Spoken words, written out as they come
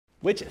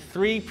Which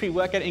 3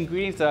 pre-workout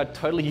ingredients are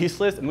totally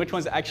useless and which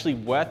ones are actually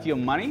worth your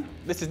money?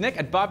 This is Nick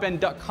at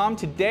BarBend.com.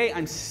 Today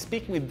I'm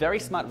speaking with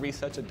very smart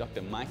researcher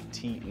Dr. Mike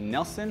T.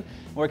 Nelson.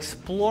 We're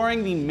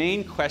exploring the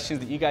main questions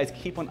that you guys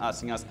keep on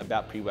asking us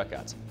about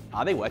pre-workouts.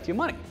 Are they worth your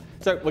money?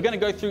 So we're going to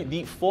go through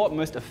the 4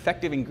 most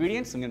effective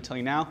ingredients. I'm going to tell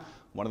you now.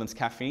 One of them's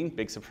caffeine,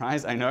 big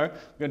surprise, I know.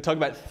 We're going to talk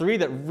about 3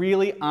 that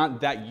really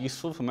aren't that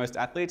useful for most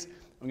athletes.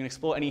 We're going to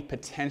explore any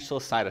potential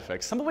side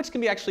effects, some of which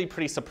can be actually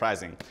pretty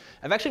surprising.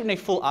 I've actually written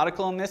a full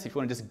article on this. If you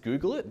want to just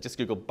Google it, just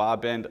Google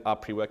BarBend, are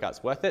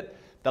pre-workouts worth it?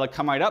 That'll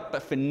come right up.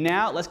 But for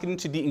now, let's get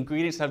into the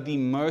ingredients that have the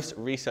most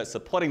research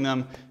supporting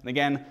them. And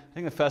again, I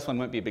think the first one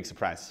won't be a big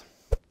surprise.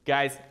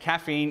 Guys,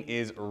 caffeine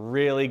is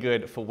really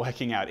good for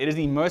working out. It is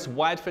the most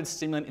widespread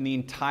stimulant in the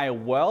entire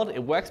world.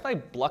 It works by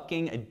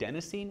blocking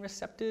adenosine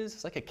receptors.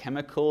 It's like a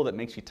chemical that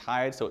makes you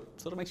tired, so it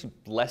sort of makes you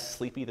less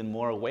sleepy than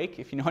more awake,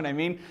 if you know what I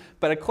mean.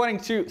 But according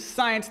to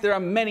science, there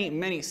are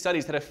many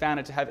studies that have found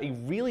it to have a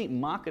really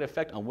marked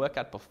effect on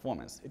workout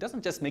performance. It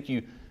doesn't just make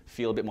you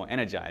feel a bit more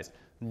energized.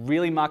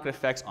 Really marked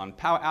effects on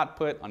power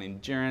output, on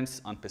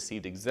endurance, on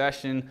perceived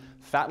exertion,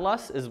 fat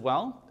loss as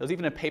well. There was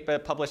even a paper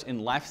published in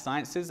Life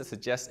Sciences that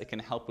suggests it can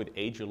help with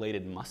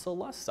age-related muscle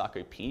loss,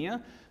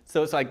 sarcopenia.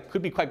 So it's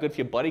could be quite good for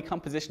your body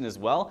composition as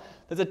well.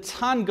 There's a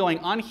ton going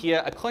on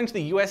here. According to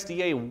the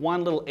USDA,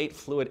 one little 8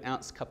 fluid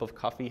ounce cup of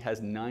coffee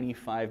has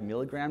 95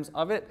 milligrams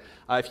of it.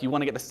 If you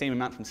want to get the same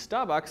amount from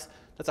Starbucks,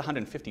 that's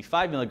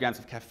 155 milligrams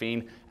of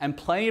caffeine, and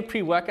plenty of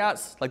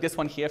pre-workouts, like this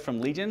one here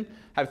from Legion,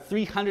 have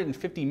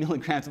 350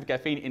 milligrams of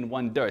caffeine in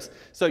one dose.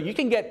 So you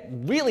can get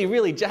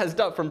really jazzed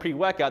up from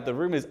pre-workout. The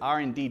rumors are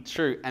indeed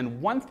true.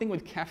 And one thing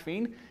with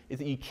caffeine is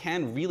that you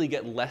can really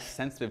get less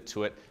sensitive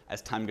to it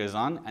as time goes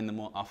on and the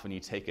more often you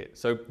take it.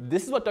 So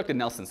this is what Dr.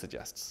 Nelson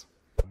suggests.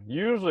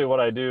 Usually what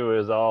I do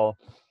is I'll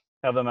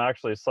have them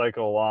actually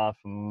cycle off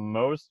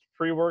most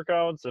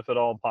pre-workouts if at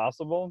all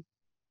possible.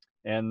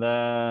 And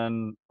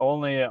then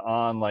only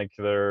on like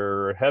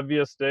their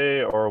heaviest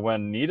day or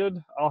when needed,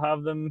 I'll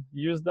have them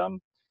use them.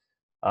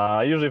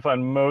 I usually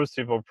find most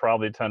people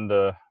probably tend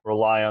to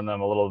rely on them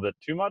a little bit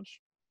too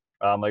much.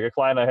 Like a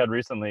client I had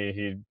recently,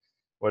 he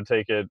would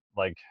take it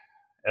like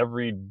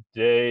every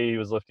day. He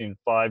was lifting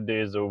 5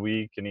 days a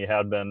week, and he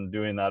had been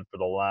doing that for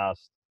the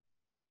last,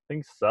 I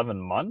think,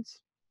 7 months.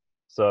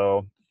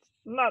 So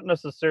not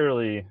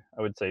necessarily,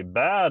 I would say,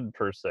 bad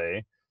per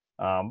se.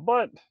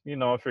 But, you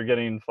know, if you're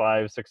getting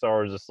 5-6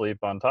 hours of sleep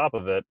on top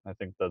of it, I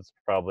think that's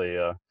probably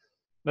an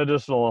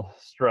additional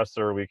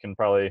stressor we can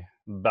probably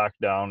back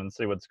down and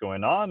see what's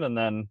going on and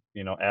then,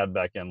 you know, add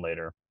back in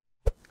later.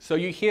 So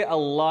you hear a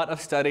lot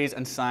of studies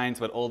and science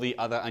about all the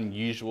other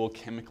unusual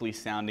chemically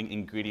sounding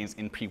ingredients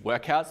in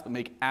pre-workouts, but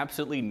make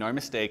absolutely no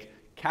mistake,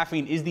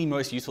 caffeine is the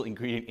most useful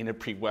ingredient in a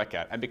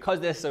pre-workout. And because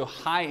they're so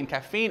high in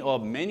caffeine, or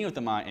many of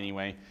them are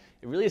anyway,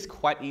 it really is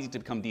quite easy to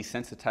become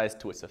desensitized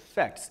to its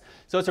effects.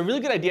 So it's a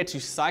really good idea to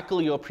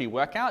cycle your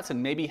pre-workouts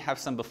and maybe have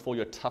some before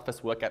your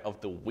toughest workout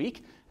of the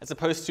week, as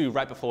opposed to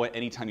right before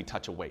any time you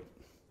touch a weight.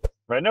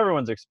 Right, and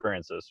everyone's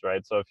experienced this,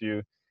 right? So if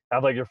you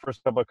have like your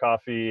first cup of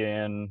coffee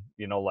in,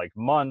 you know, like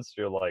months,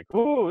 you're like,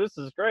 ooh, this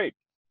is great.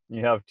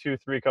 You have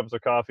 2-3 cups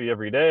of coffee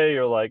every day,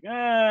 you're like,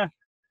 I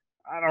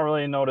don't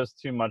really notice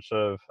too much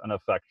of an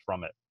effect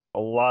from it. A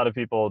lot of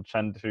people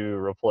tend to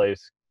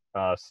replace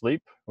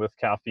sleep with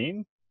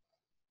caffeine.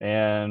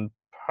 And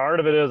part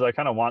of it is I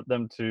kind of want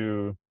them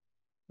to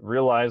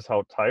realize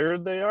how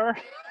tired they are.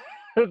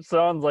 It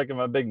sounds like I'm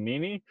a big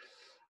meanie,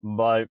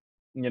 but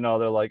you know,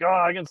 they're like,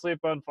 oh, I can sleep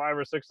on 5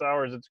 or 6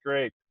 hours. It's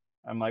great.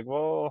 I'm like,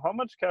 well, how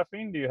much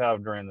caffeine do you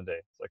have during the day?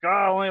 It's like,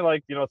 oh, only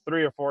like, you know,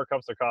 3 or 4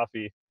 cups of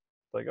coffee.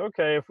 It's like,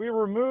 okay, if we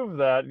remove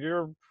that,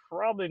 you're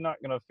probably not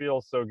going to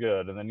feel so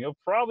good. And then you'll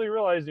probably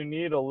realize you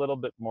need a little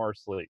bit more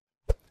sleep.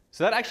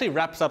 So that actually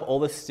wraps up all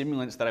the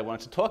stimulants that I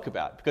wanted to talk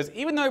about. Because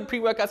even though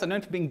pre-workouts are known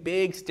for being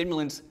big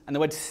stimulants, and the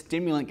word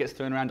stimulant gets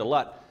thrown around a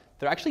lot,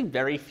 there are actually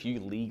very few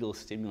legal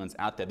stimulants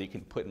out there that you can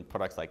put in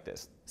products like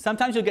this.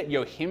 Sometimes you'll get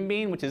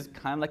yohimbine, which is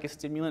kind of like a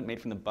stimulant made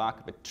from the bark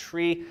of a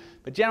tree.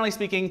 But generally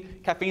speaking,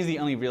 caffeine is the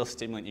only real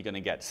stimulant you're going to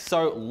get.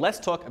 So let's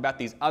talk about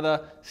these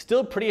other,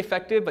 still pretty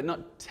effective, but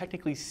not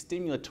technically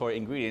stimulatory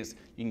ingredients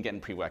you can get in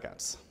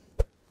pre-workouts.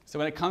 So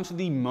when it comes to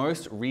the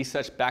most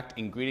research-backed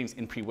ingredients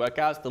in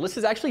pre-workouts, the list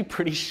is actually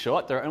pretty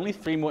short. There are only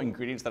 3 more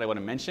ingredients that I want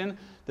to mention.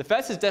 The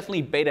first is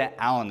definitely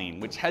beta-alanine,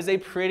 which has a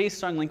pretty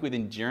strong link with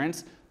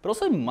endurance, but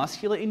also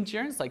muscular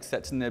endurance, like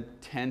sets in the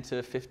 10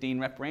 to 15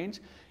 rep range.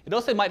 It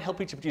also might help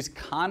you to produce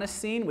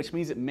carnosine, which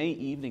means it may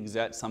even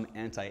exert some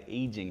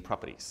anti-aging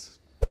properties.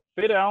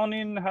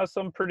 Beta-alanine has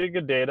some pretty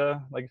good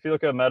data. Like if you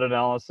look at a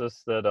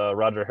meta-analysis that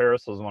Roger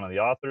Harris was one of the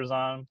authors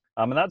on,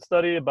 in that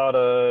study about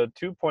a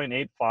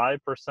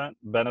 2.85%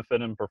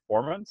 benefit in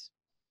performance,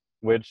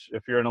 which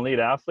if you're an elite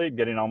athlete,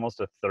 getting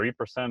almost a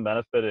 30%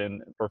 benefit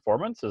in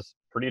performance is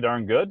pretty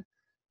darn good.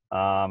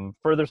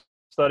 Further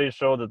studies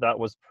show that that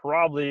was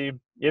probably,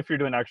 if you're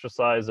doing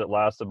exercise that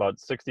lasts about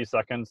 60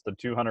 seconds to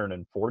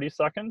 240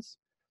 seconds.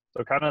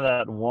 So kind of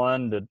that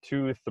 1 to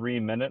 2, 3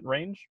 minute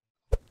range.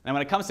 And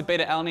when it comes to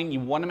beta-alanine, you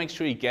want to make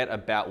sure you get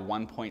about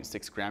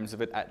 1.6 grams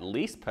of it at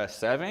least per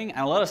serving.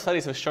 And a lot of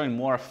studies have shown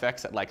more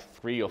effects at like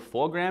 3 or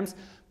 4 grams.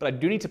 But I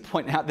do need to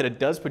point out that it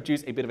does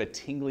produce a bit of a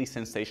tingly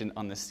sensation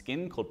on the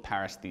skin called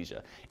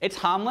paresthesia. It's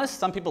harmless.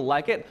 Some people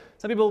like it.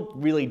 Some people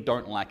really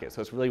don't like it.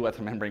 So it's really worth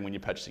remembering when you're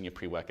purchasing your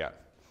pre-workout.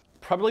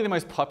 Probably the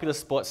most popular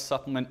sports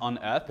supplement on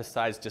earth,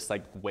 besides just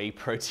like whey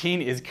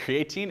protein, is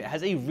creatine. It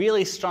has a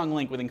really strong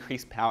link with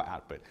increased power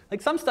output.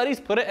 Like some studies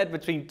put it at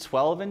between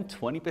 12 and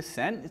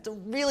 20%. It's a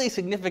really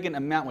significant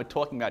amount we're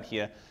talking about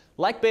here.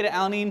 Like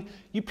beta-alanine,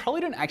 you probably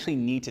don't actually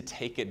need to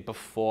take it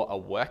before a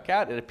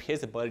workout. It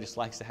appears the body just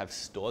likes to have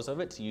stores of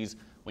it to use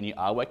when you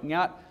are working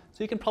out.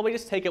 So you can probably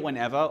just take it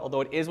whenever, although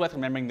it is worth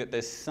remembering that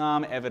there's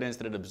some evidence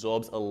that it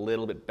absorbs a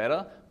little bit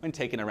better when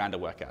taken around a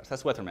workout. So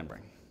that's worth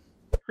remembering.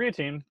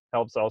 Creatine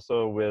helps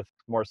also with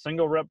more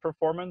single rep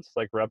performance,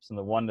 like reps in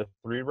the 1 to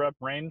 3 rep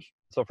range.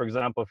 So for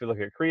example, if you look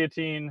at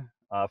creatine,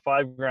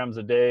 5 grams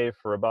a day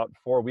for about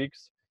 4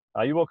 weeks,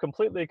 you will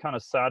completely kind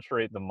of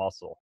saturate the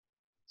muscle.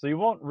 So you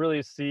won't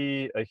really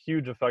see a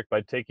huge effect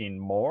by taking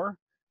more.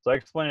 So I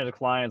explain it to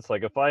clients,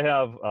 like if I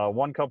have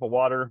 1 cup of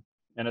water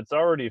and it's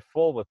already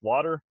full with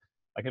water,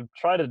 I can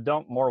try to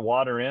dump more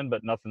water in,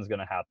 but nothing's going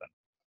to happen,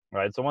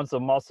 right? So once the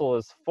muscle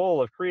is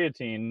full of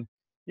creatine,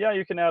 yeah,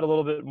 you can add a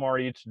little bit more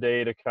each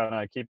day to kind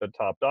of keep it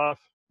topped off,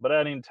 but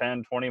adding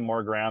 10, 20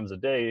 more grams a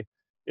day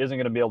isn't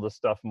going to be able to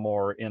stuff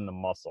more in the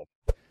muscle.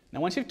 Now,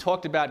 once you've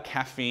talked about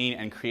caffeine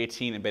and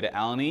creatine and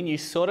beta-alanine, you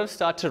sort of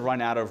start to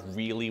run out of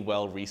really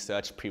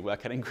well-researched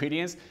pre-workout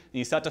ingredients, and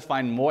you start to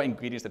find more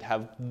ingredients that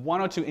have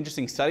 1 or 2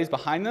 interesting studies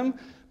behind them,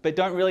 but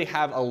don't really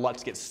have a lot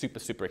to get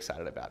super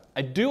excited about.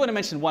 I do want to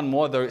mention one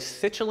more though.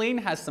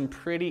 Citrulline has some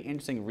pretty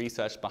interesting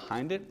research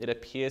behind it. It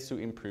appears to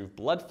improve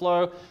blood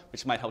flow,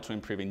 which might help to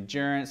improve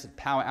endurance,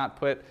 power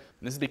output,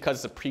 and this is because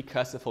it's a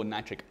precursor for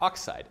nitric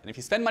oxide. And if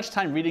you spend much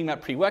time reading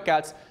about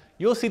pre-workouts,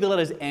 you'll see the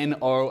letters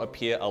NO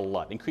appear a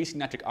lot. Increasing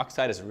nitric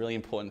oxide is really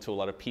important to a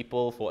lot of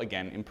people for,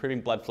 again, improving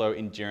blood flow,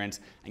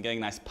 endurance, and getting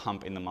a nice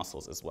pump in the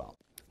muscles as well.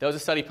 There was a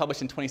study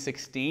published in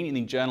 2016 in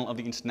the Journal of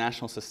the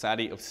International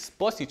Society of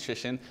Sports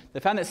Nutrition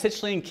that found that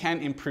citrulline can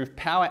improve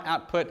power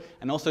output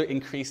and also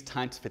increase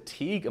time to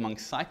fatigue among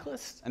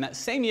cyclists. And that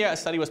same year, a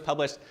study was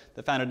published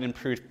that found it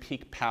improved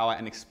peak power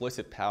and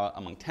explosive power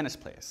among tennis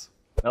players.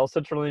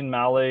 L-citrulline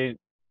malate,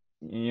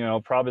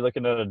 probably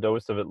looking at a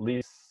dose of at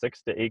least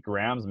 6 to 8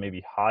 grams,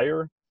 maybe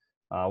higher.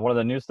 One of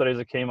the new studies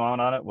that came out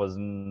on it was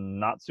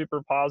not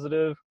super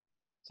positive.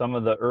 Some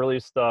of the early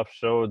stuff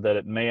showed that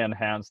it may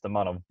enhance the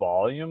amount of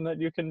volume that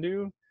you can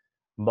do,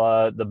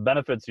 but the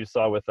benefits you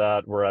saw with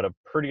that were at a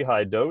pretty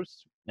high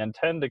dose and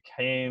tend to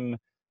came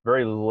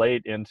very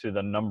late into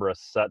the number of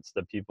sets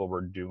that people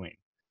were doing.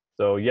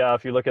 So yeah,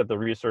 if you look at the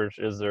research,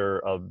 is there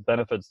a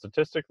benefit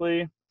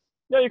statistically?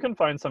 Yeah, you can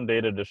find some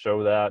data to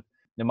show that.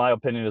 In my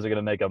opinion, is it going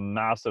to make a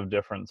massive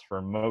difference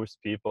for most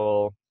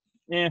people?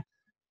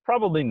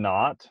 Probably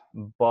not,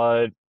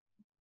 but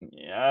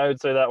yeah, I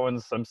would say that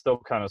one's I'm still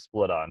kind of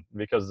split on,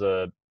 because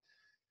the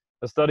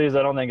studies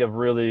I don't think have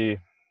really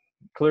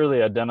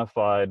clearly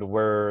identified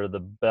where the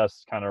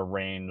best kind of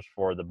range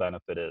for the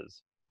benefit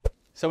is.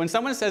 So when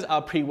someone says, are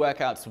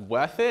pre-workouts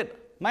worth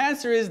it? My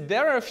answer is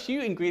there are a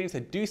few ingredients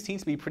that do seem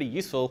to be pretty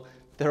useful.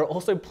 There are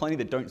also plenty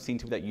that don't seem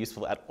to be that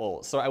useful at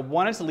all. So I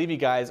wanted to leave you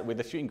guys with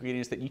a few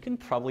ingredients that you can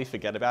probably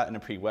forget about in a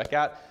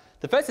pre-workout.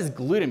 The first is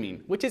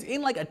glutamine, which is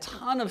in like a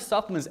ton of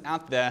supplements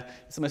out there.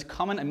 It's the most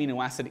common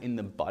amino acid in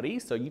the body,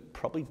 so you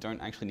probably don't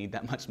actually need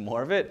that much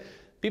more of it.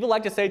 People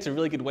like to say it's a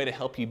really good way to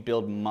help you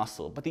build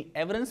muscle, but the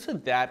evidence for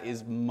that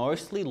is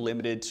mostly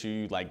limited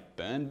to like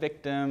burn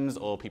victims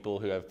or people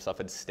who have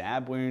suffered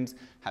stab wounds,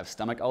 have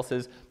stomach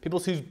ulcers, people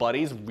whose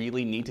bodies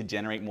really need to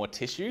generate more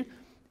tissue.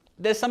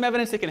 There's some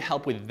evidence that can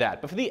help with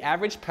that, but for the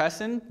average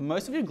person,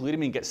 most of your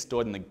glutamine gets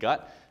stored in the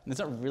gut, and there's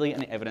not really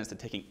any evidence that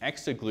taking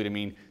extra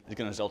glutamine is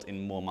going to result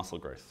in more muscle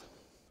growth.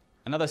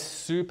 Another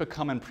super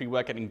common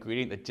pre-workout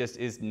ingredient that just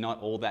is not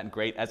all that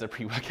great as a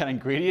pre-workout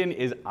ingredient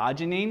is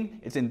arginine.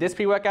 It's in this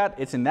pre-workout,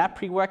 it's in that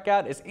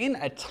pre-workout, it's in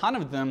a ton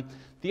of them.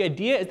 The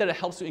idea is that it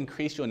helps to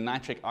increase your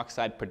nitric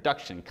oxide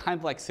production, kind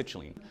of like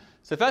citrulline.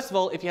 So first of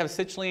all, if you have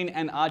citrulline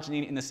and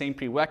arginine in the same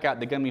pre-workout,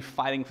 they're going to be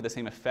fighting for the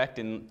same effect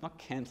and not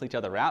cancel each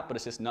other out, but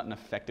it's just not an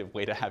effective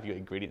way to have your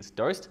ingredients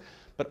dosed.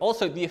 But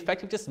also the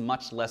effect is just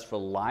much less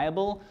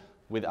reliable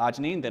with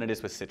arginine than it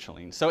is with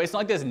citrulline. So it's not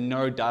like there's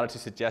no data to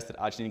suggest that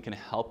arginine can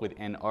help with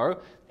NO.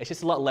 It's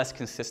just a lot less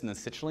consistent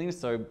than citrulline,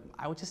 so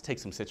I would just take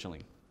some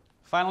citrulline.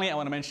 Finally, I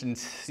want to mention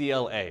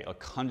CLA, or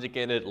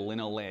conjugated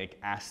linoleic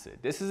acid.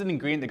 This is an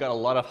ingredient that got a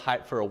lot of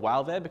hype for a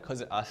while there because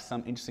there are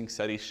some interesting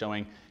studies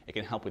showing it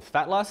can help with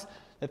fat loss.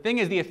 The thing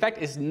is, the effect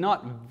is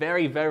not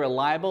very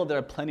reliable. There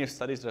are plenty of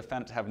studies that have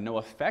found it to have no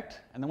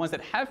effect, and the ones that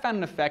have found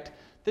an effect,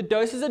 the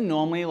doses are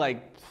normally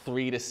like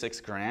 3 to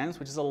 6 grams,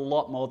 which is a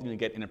lot more than you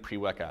get in a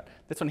pre-workout.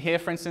 This one here,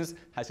 for instance,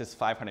 has just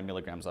 500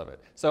 milligrams of it.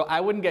 So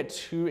I wouldn't get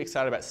too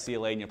excited about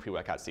CLA in your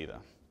pre-workouts either.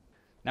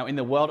 Now, in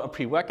the world of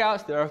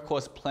pre-workouts, there are of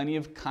course plenty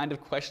of kind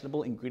of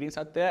questionable ingredients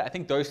out there. I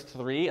think those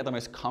three are the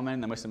most common,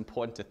 the most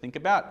important to think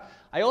about.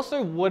 I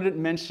also wouldn't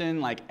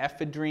mention like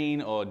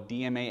ephedrine or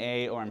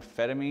DMAA or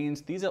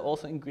amphetamines. These are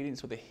also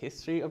ingredients with a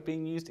history of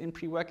being used in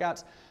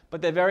pre-workouts,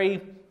 but they're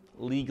very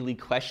legally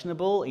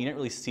questionable. You don't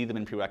really see them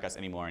in pre-workouts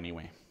anymore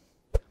anyway.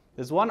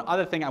 There's one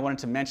other thing I wanted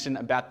to mention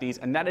about these,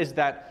 and that is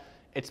that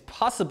it's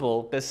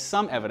possible, there's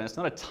some evidence,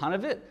 not a ton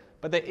of it,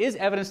 but there is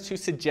evidence to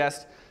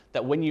suggest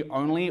that when you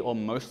only or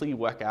mostly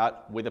work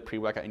out with a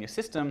pre-workout in your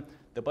system,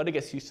 the body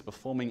gets used to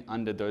performing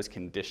under those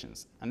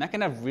conditions. And that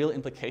can have real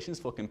implications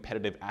for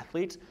competitive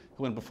athletes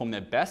who want to perform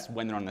their best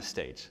when they're on the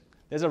stage.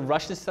 There's a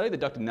Russian study that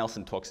Dr.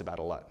 Nelson talks about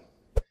a lot.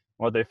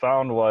 What they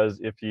found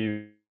was if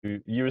you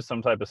use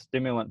some type of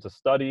stimulant to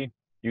study,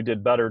 you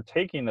did better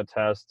taking the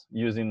test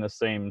using the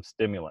same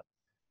stimulant.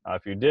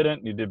 If you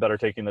didn't, you did better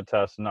taking the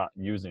test not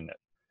using it,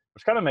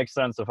 which kind of makes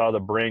sense of how the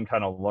brain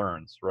kind of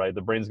learns, right? The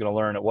brain's going to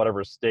learn at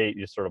whatever state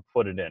you sort of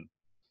put it in.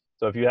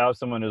 So if you have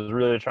someone who's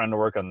really trying to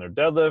work on their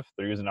deadlift,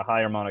 they're using a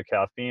higher amount of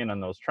caffeine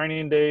on those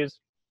training days,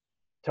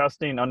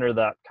 testing under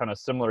that kind of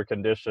similar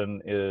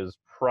condition is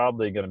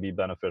probably going to be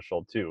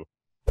beneficial too.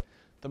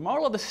 The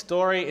moral of the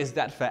story is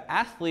that for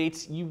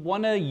athletes, you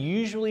want to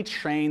usually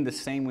train the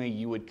same way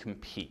you would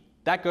compete.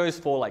 That goes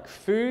for like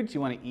foods.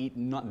 You want to eat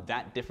not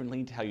that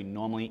differently to how you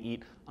normally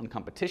eat on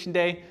competition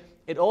day.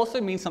 It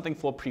also means something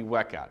for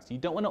pre-workouts. You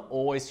don't want to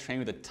always train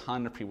with a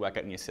ton of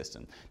pre-workout in your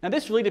system. Now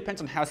this really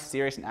depends on how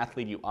serious an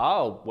athlete you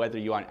are, or whether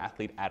you are an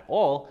athlete at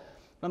all.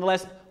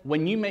 Nonetheless,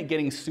 when you make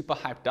getting super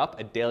hyped up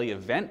a daily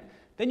event,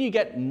 then you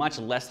get much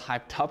less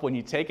hyped up when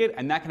you take it,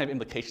 and that can have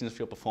implications for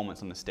your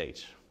performance on the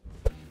stage.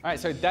 All right,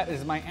 so that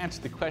is my answer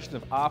to the question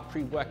of are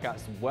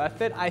pre-workouts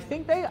worth it? I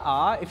think they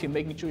are if you're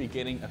making sure you're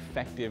getting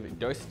effective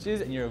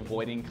dosages and you're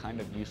avoiding kind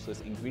of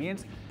useless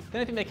ingredients.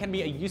 Then I think they can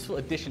be a useful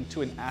addition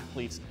to an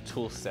athlete's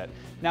tool set.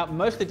 Now,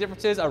 most of the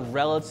differences are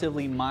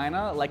relatively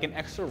minor, like an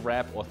extra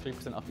rep or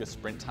 3% off your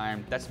sprint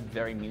time. That's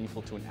very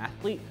meaningful to an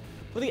athlete.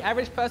 For the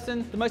average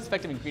person, the most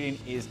effective ingredient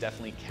is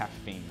definitely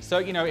caffeine. So,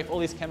 if all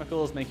these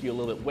chemicals make you a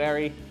little bit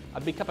wary, a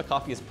big cup of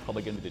coffee is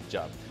probably going to do the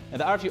job. Now,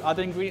 there are a few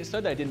other ingredients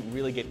though that I didn't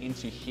really get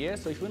into here.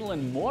 So if you want to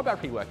learn more about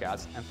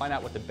pre-workouts and find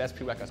out what the best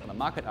pre-workouts on the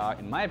market are,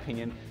 in my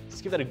opinion,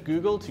 just give that a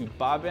Google to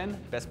BarBend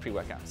Best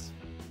Pre-Workouts.